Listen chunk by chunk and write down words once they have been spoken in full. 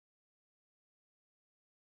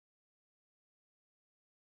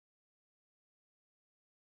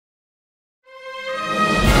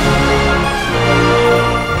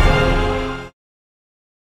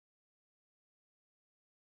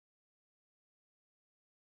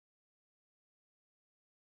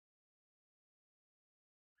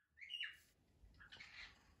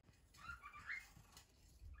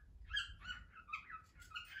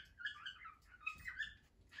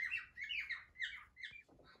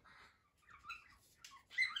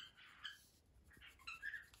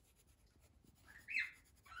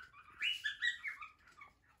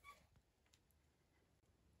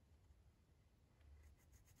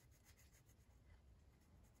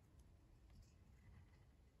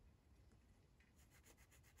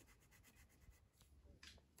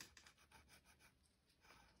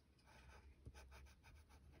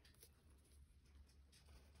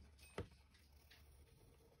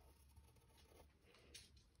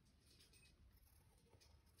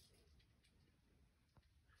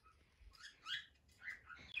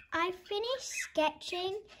I finished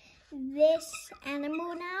sketching this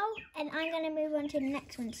animal now, and I'm going to move on to the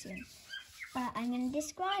next one soon. But I'm going to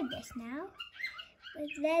describe this now.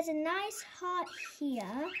 There's a nice heart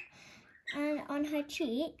here and on her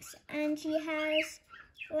cheeks, and she has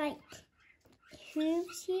like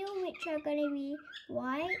hooves here which are going to be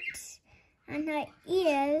white, and her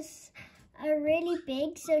ears are really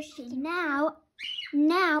big, so she now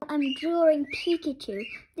I'm drawing Pikachu.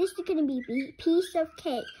 This is going to be a piece of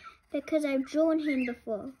cake because I've drawn him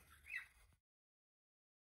before.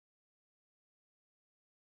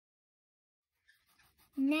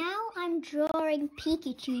 Now I'm drawing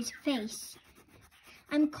Pikachu's face.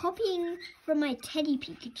 I'm copying from my Teddy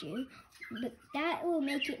Pikachu, but that will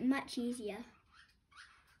make it much easier.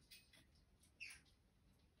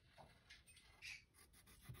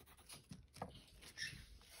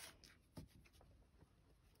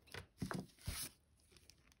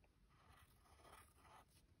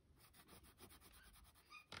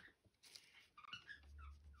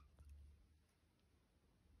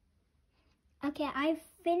 Okay, I've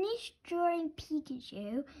finished drawing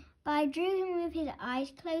Pikachu, but I drew him with his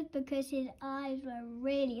eyes closed because his eyes were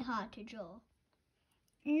really hard to draw.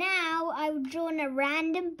 Now I've drawn a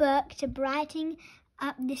random book to brighten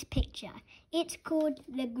up this picture. It's called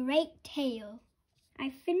The Great Tale.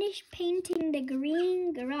 I finished painting the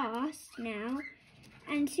green grass now,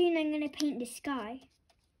 and soon I'm going to paint the sky.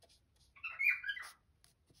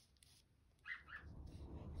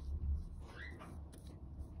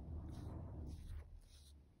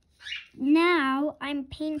 Now I'm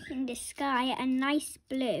painting the sky a nice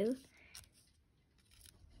blue.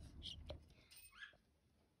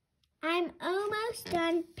 I'm almost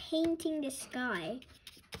done painting the sky.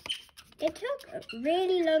 It took a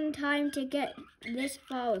really long time to get this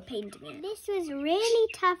far with painting it. This was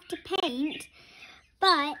really tough to paint,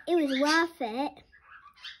 but it was worth it.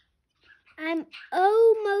 I'm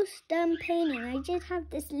almost done painting. I just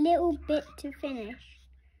have this little bit to finish.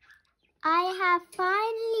 I have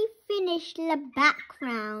finally finished the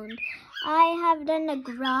background. I have done the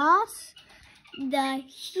grass, the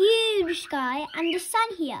huge sky, and the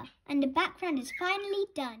sun here. And the background is finally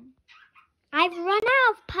done. I've run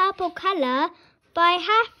out of purple colour, but I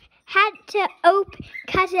have had to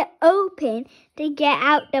cut it open to get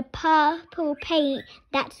out the purple paint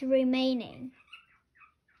that's remaining.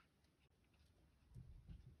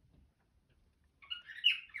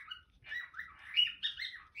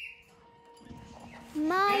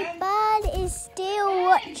 My bird is still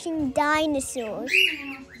watching dinosaurs.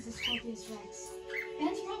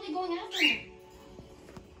 Ben's probably going after him.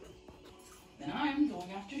 Then I'm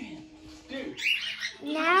going after him. Dude.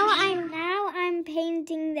 Now I'm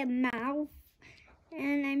painting the mouth,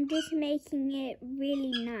 and I'm just making it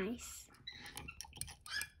really nice.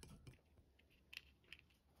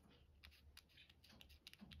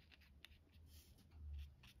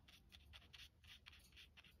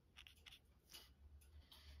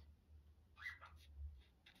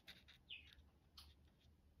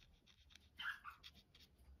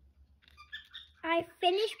 I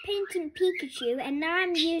finished painting Pikachu, and now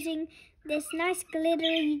I'm using this nice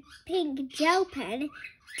glittery pink gel pen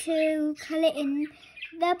to colour in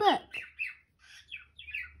the book.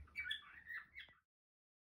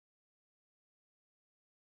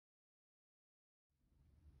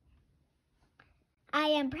 I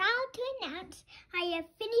am proud to announce I have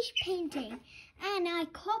finished painting, and I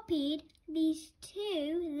copied these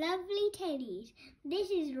two lovely teddies. This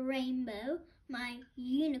is Rainbow, my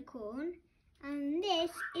unicorn, and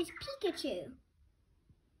this is Pikachu.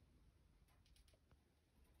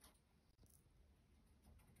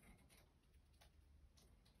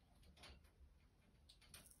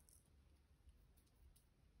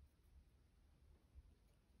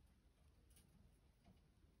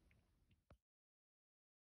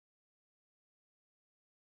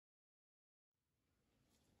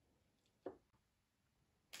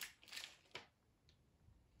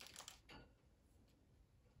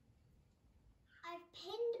 I've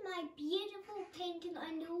pinned my beautiful painting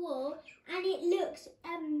on the wall, and it looks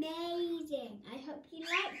amazing. I hope you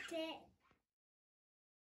liked it.